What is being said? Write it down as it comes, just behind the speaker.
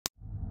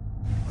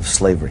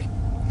slavery.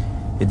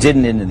 It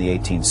didn't end in the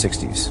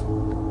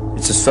 1860s.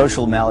 It's a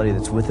social malady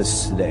that's with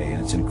us today,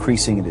 and it's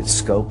increasing in its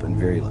scope and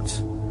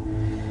virulence.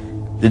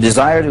 The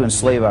desire to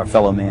enslave our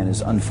fellow man is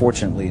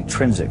unfortunately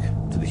intrinsic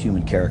to the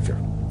human character.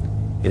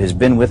 It has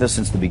been with us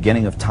since the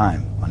beginning of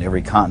time, on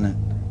every continent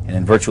and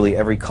in virtually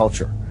every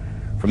culture,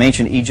 from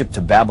ancient Egypt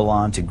to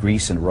Babylon to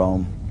Greece and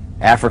Rome,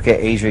 Africa,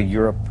 Asia,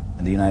 Europe,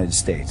 and the United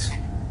States.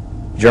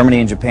 Germany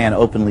and Japan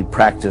openly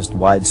practiced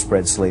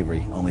widespread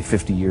slavery only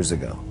 50 years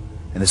ago,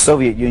 and the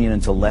Soviet Union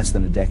until less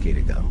than a decade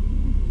ago.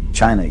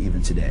 China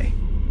even today.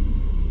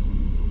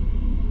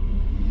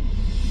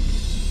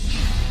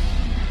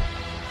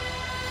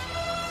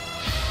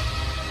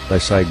 They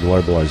say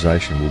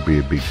globalization will be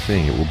a big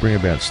thing. It will bring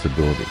about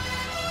stability.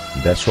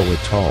 That's what we're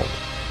told.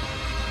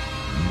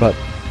 But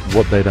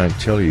what they don't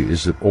tell you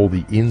is that all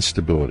the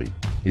instability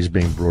is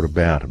being brought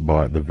about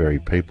by the very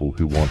people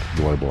who want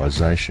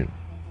globalization.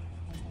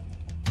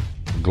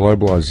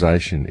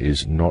 Globalization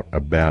is not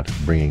about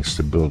bringing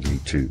stability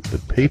to the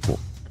people.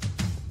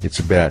 It's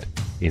about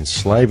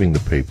enslaving the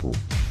people,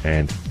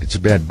 and it's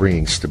about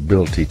bringing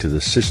stability to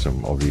the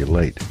system of the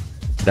elite.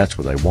 That's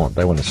what they want.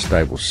 They want a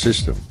stable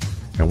system,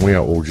 and we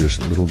are all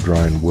just little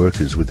drone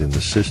workers within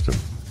the system.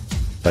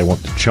 They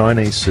want the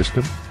Chinese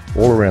system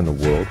all around the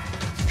world.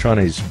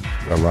 Chinese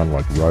are run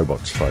like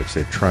robots, folks.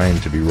 They're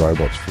trained to be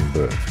robots from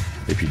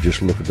birth. If you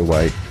just look at the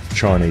way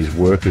Chinese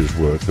workers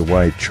work, the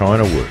way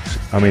China works.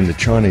 I mean, the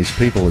Chinese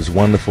people, as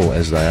wonderful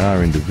as they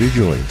are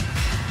individually,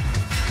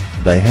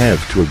 they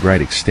have, to a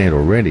great extent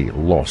already,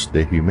 lost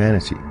their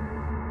humanity.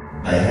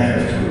 They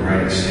have, to a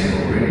great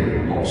extent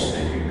already, lost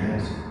their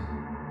humanity.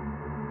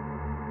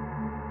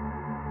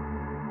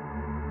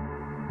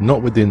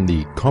 Not within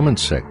the common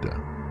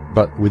sector,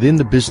 but within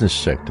the business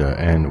sector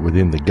and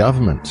within the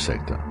government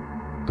sector,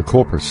 the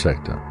corporate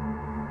sector.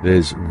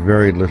 There's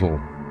very little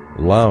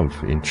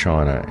love in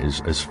China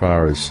as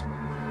far as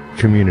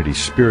community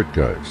spirit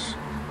goes.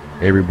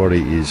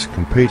 Everybody is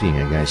competing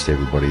against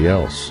everybody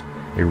else.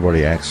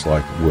 Everybody acts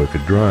like worker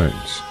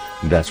drones.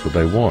 That's what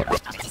they want.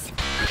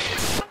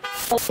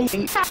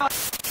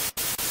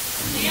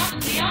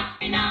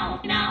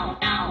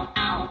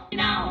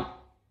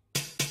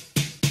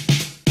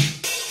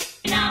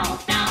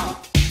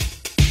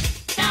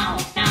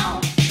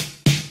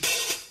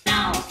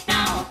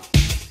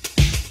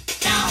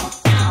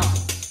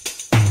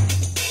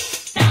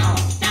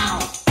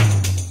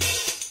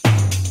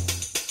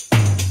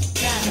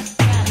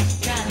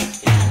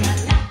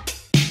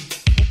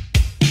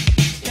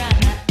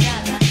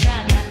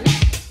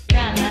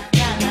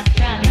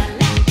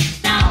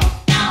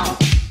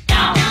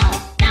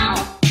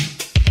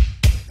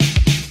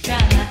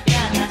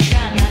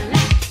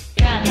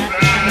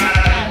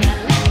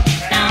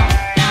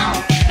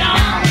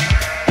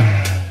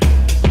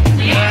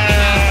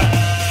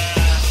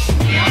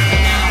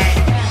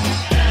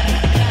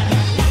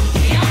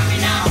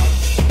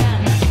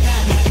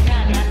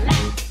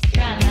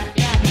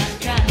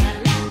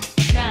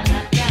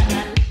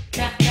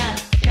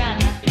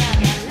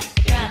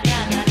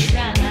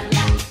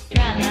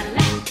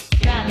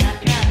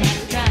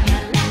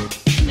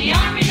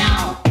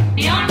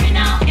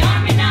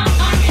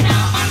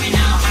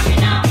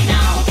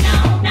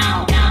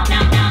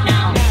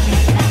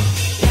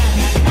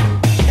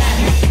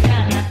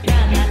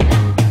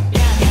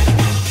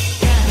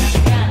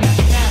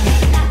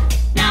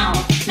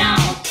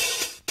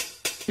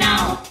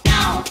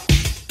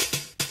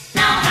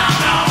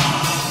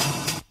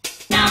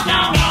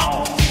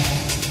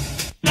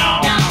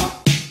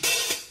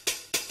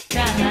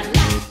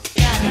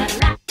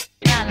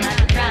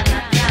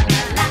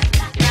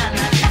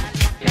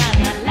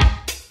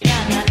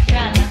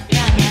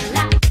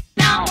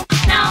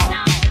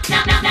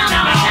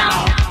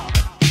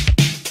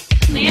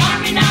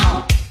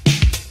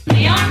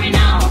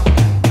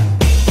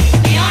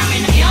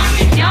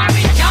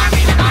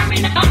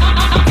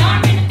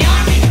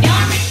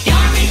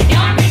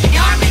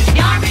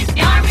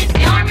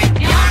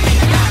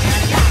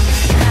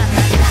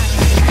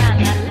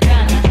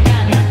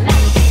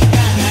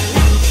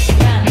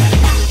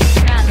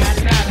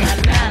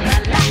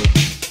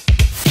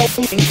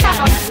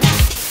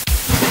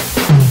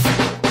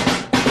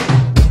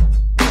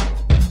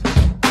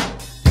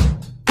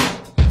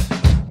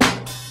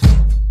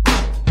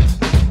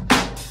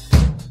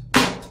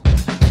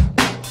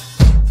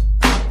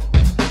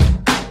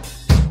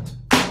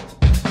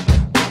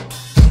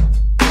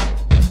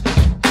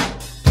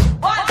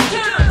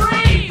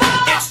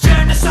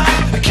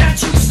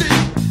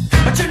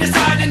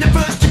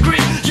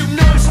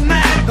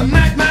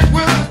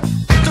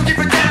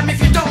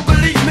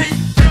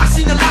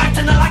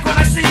 I like what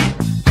I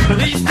see.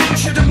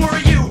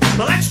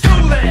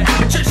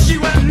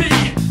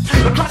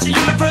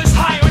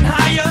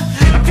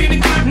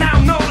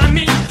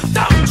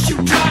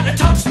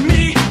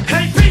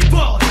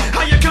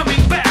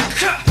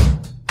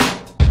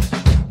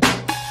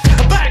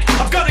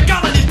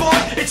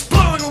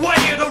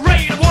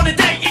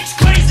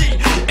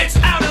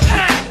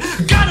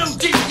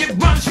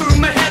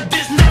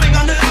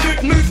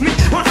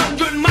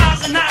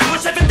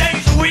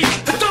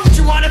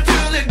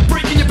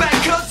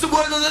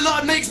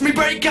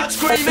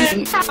 Ladies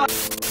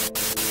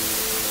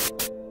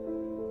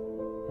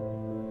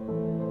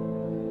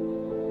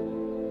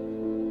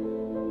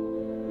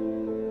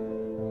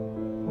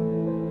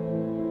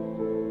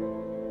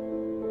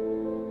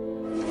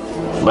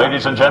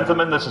and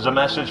gentlemen, this is a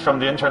message from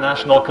the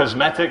International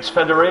Cosmetics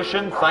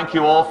Federation. Thank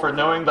you all for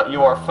knowing that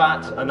you are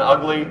fat and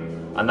ugly,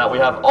 and that we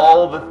have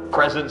all the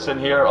presents in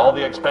here, all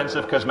the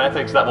expensive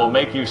cosmetics that will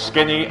make you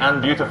skinny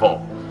and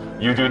beautiful.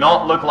 You do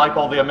not look like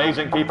all the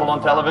amazing people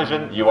on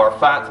television. You are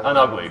fat and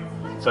ugly.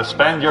 So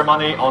spend your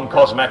money on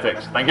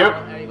cosmetics. Thank you.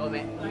 There you go,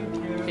 mate. Thank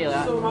you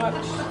so much.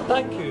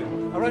 Thank you.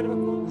 All right.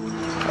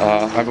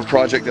 I have a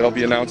project that I'll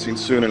be announcing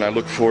soon, and I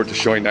look forward to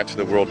showing that to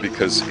the world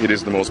because it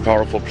is the most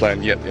powerful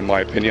plan yet, in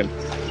my opinion,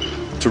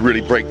 to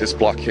really break this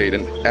blockade.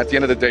 And at the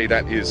end of the day,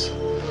 that is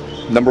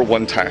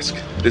 #1 task.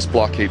 This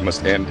blockade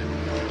must end,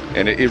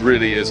 and it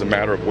really is a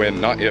matter of when,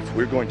 not if.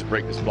 We're going to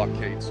break this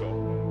blockade. So,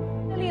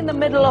 In the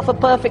middle of a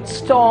perfect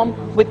storm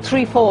with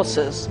three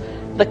forces.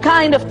 The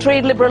kind of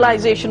trade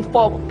liberalization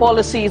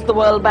policies the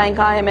World Bank,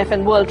 IMF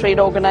and World Trade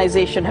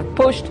Organization have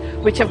pushed,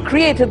 which have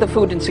created the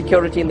food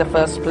insecurity in the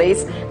first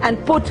place and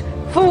put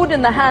food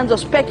in the hands of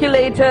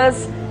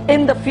speculators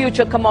in the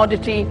future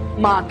commodity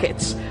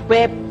markets,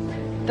 where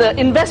the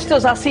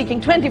investors are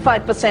seeking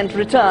 25%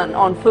 return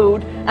on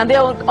food, and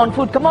on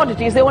food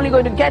commodities, they're only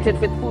going to get it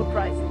with food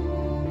prices.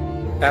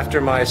 After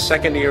my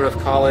second year of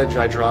college,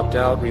 I dropped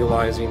out,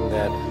 realizing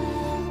that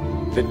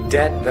the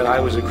debt that I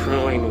was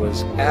accruing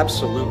was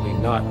absolutely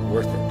not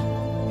worth it.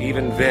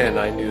 Even then,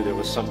 I knew there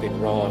was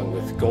something wrong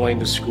with going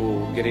to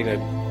school, getting a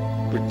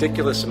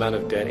ridiculous amount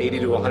of debt,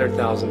 $80,000 to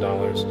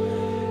 $100,000,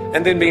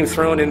 and then being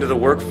thrown into the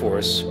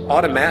workforce,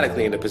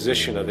 automatically in a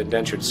position of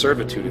indentured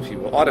servitude, if you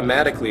will,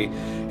 automatically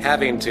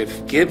having to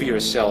give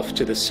yourself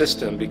to the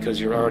system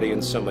because you're already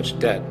in so much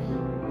debt.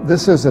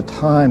 This is a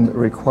time that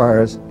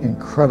requires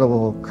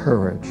incredible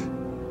courage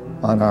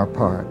on our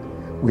part.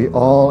 We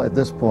all, at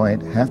this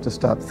point, have to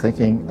stop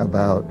thinking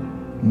about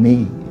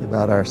me,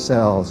 about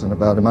ourselves, and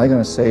about, am I going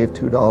to save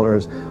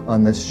 $2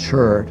 on this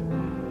shirt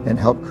and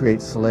help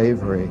create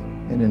slavery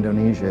in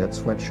Indonesia at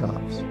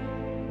sweatshops?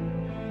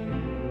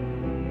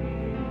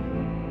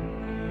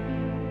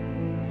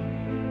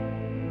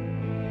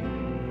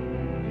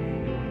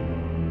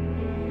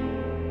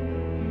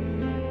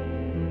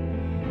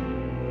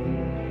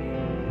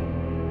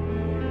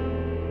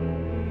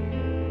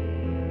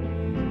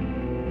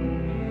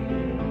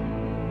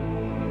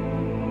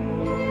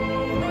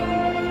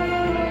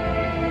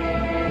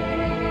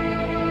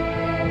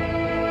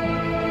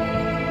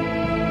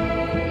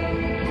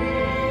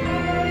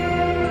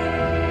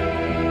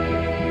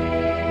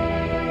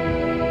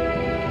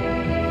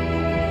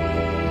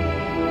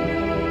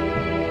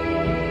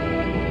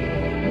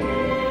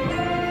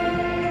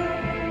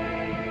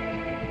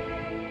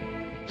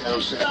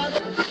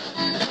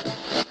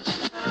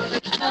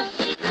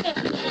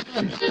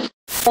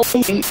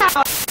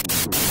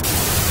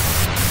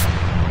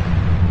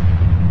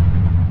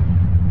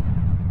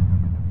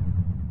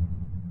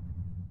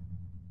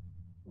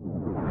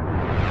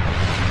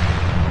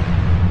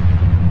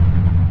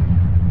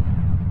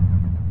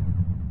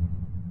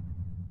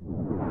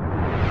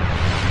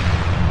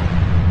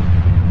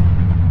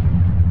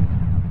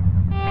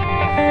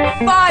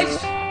 Fight!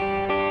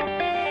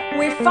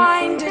 We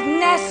find it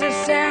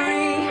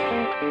necessary.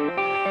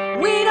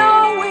 We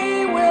know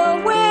we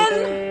will win.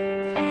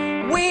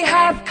 We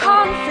have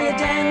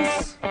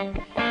confidence in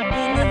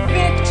the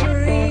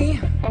victory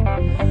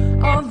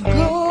of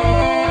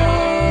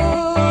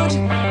good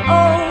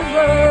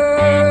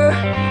over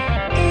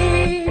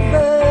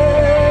evil.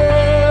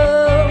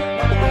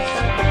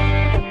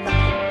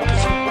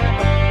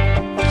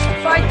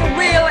 Fight the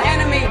real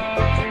enemy.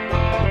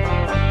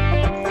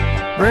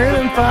 Rain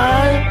and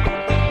fire,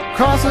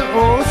 across the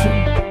ocean,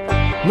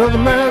 another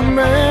man,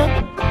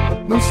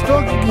 been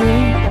struck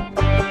again.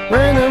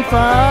 Rain and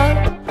fire,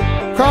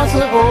 across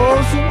the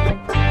ocean,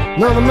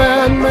 another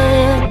man,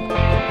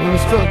 been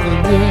struck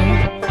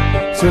again.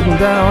 Sitting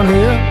down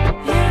here,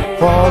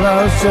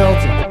 fallout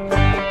shelter,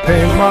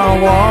 paint my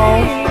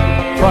walls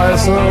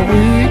twice a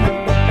week.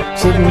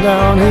 Sitting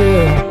down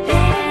here,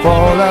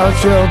 fallout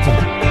shelter,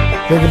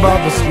 think about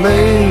the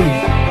slaves,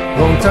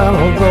 long time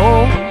ago.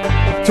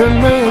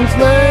 10 million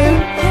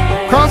slaves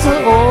across the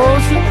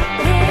ocean,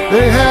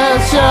 they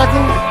had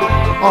shackles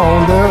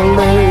on their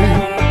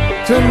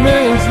legs. 10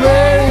 million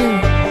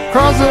slaves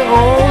across the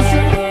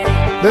ocean,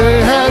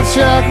 they had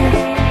shackles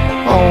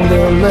on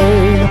their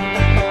legs.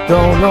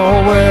 Don't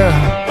know where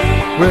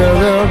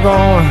they're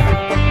going,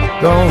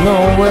 don't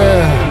know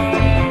where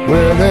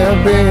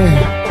they've been,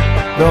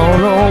 don't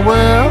know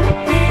where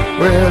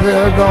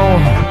they're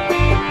going,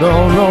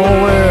 don't know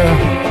where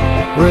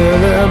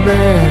they've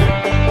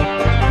been.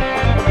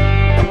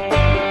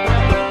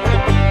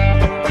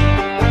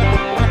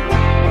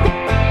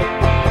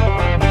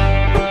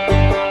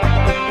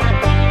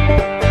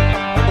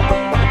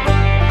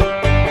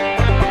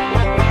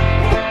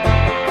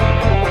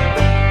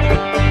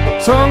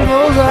 Sun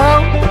goes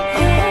out,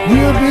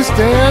 you'll be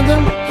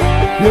standing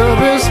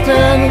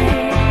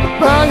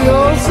by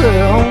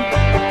yourself.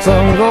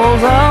 sun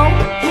goes out,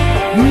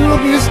 you'll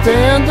be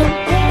standing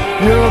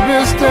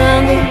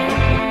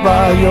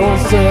by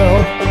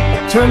yourself.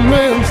 10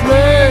 million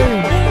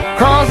slaves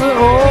across the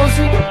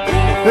ocean,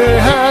 they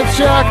had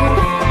shackles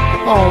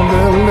on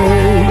their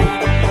legs.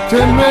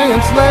 10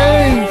 million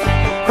slaves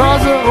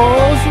across the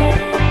ocean,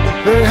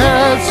 they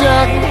had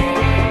shackles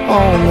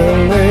on their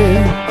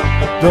legs.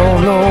 Don't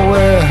know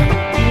where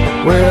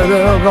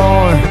they're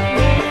going,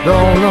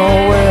 don't know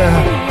where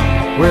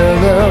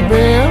they've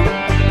been,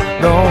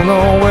 don't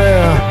know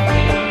where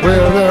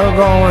they're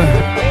going,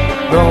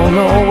 don't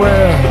know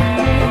where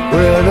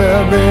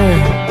they've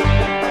been.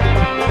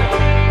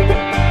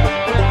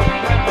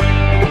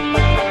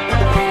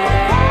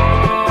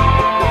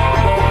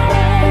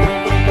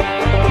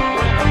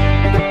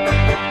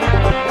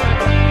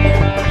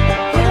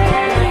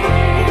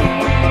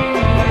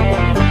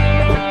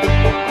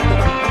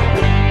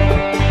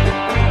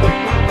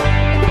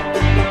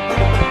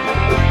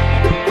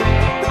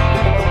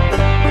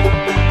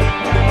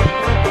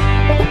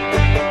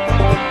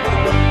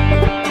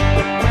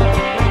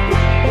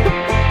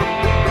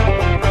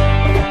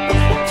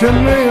 Ten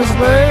million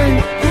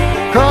slaves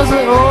across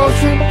the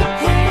ocean,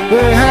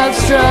 they had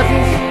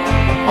shackles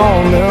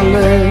on their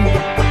legs.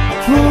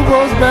 Food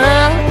was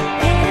bad,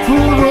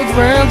 food was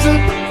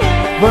rancid,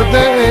 but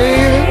they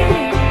ate it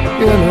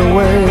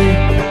anyway.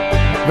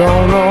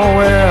 Don't know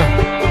where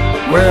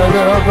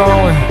they're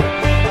going,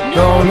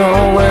 don't know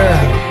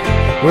where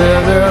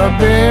they've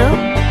been,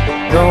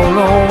 don't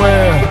know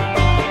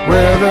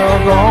where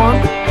they're going,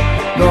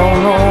 don't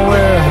know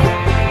where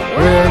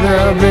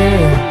they've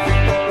been.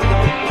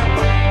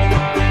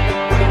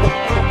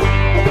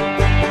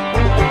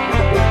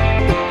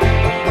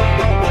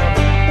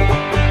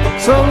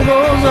 Sun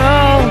goes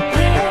out,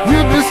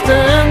 you'll be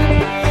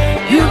standing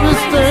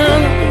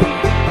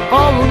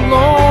all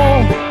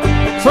alone.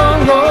 Sun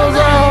goes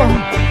out,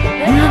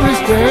 you'll be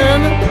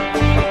standing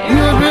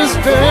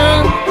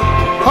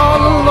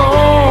all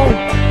alone,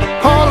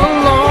 all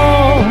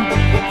alone,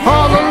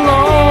 all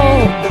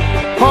alone,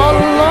 all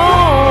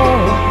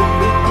alone.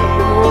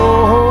 Oh,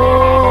 all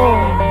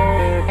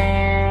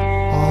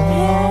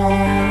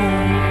alone.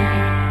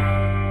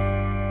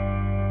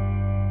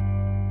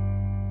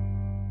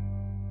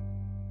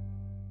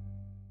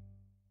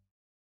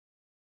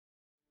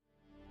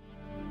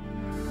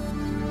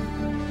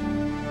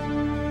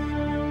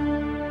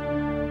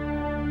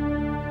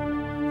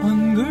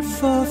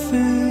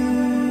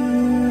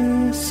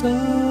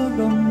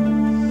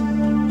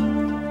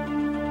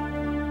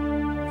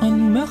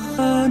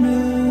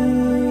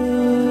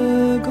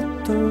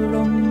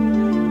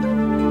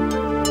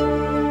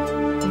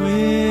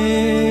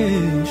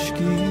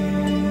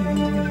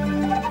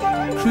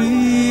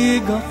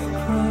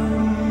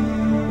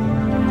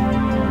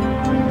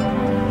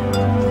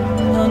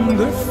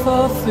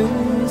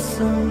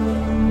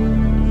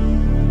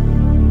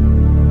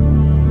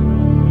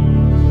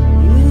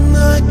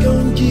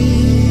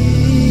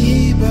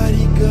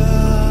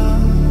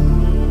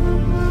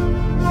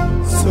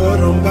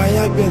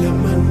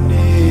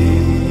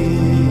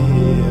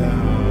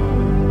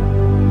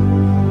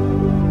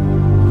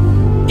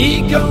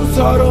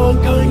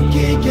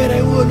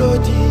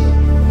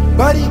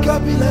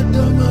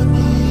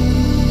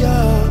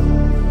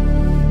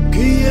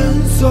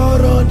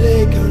 Sorrow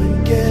they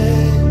can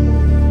get